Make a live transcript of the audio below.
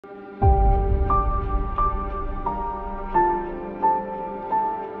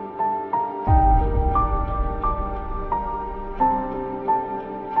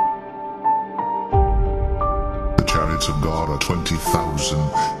God are 20,000,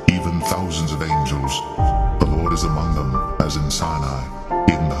 even thousands of angels. The Lord is among them, as in Sinai,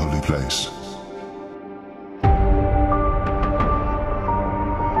 in the holy place.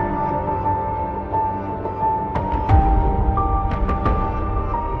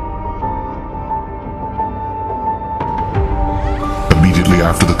 Immediately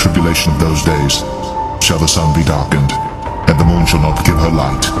after the tribulation of those days shall the sun be darkened, and the moon shall not give her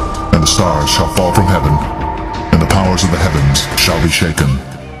light, and the stars shall fall from heaven, and the powers of the heavens shall be shaken.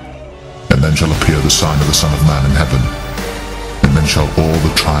 And then shall appear the sign of the Son of Man in heaven. And then shall all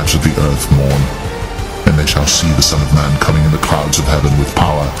the tribes of the earth mourn, and they shall see the Son of Man coming in the clouds of heaven with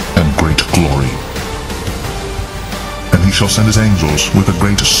power and great glory. And he shall send his angels with a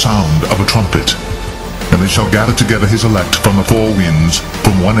great sound of a trumpet, and they shall gather together his elect from the four winds,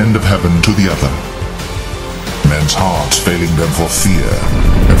 from one end of heaven to the other. Men's hearts failing them for fear,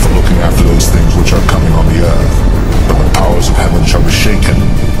 and for looking after those things which are coming on the earth. But the powers of heaven shall be shaken.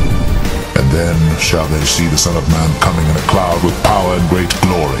 And then shall they see the Son of Man coming in a cloud with power and great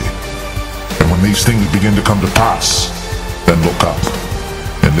glory. And when these things begin to come to pass, then look up,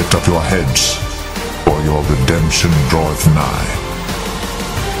 and lift up your heads, for your redemption draweth nigh.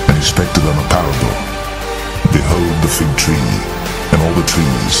 And he spake to them a parable. Behold the fig tree, and all the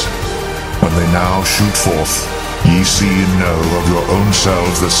trees. When they now shoot forth, ye see and know of your own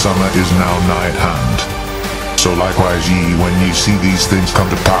selves that summer is now nigh at hand. So likewise ye, when ye see these things come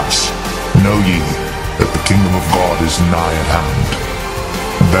to pass, know ye that the kingdom of God is nigh at hand.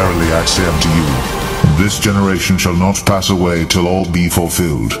 Verily I say unto you, this generation shall not pass away till all be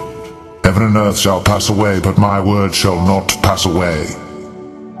fulfilled. Heaven and earth shall pass away, but my word shall not pass away.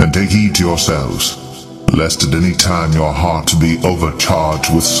 And take heed to yourselves, lest at any time your heart be overcharged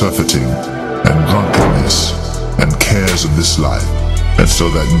with surfeiting, and drunkenness, and cares of this life, and so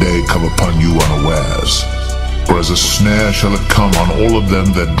that day come upon you unawares. For as a snare shall it come on all of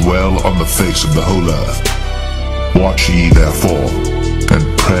them that dwell on the face of the whole earth. Watch ye therefore,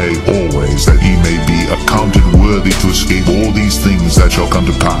 and pray always that ye may be accounted worthy to escape all these things that shall come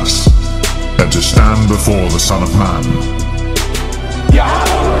to pass, and to stand before the Son of Man.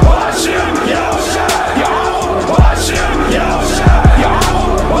 Yahawashi'S, Yahawashi'S,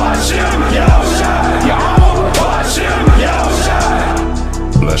 Yahawashi'S.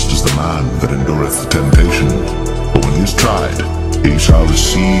 Blessed is the man that endureth temptation, for when he is tried, he shall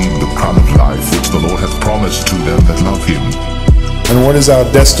receive the crown of life which the Lord hath promised to them that love him. And what is our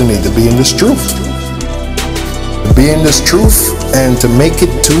destiny? To be in this truth. To be in this truth and to make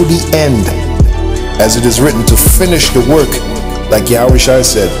it to the end. As it is written, to finish the work, like Yahawashi'S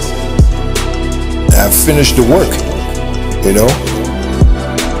said. I've finished the work, you know.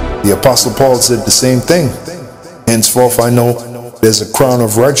 The Apostle Paul said the same thing. Henceforth I know there's a crown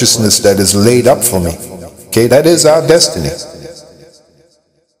of righteousness that is laid up for me. Okay, that is our destiny.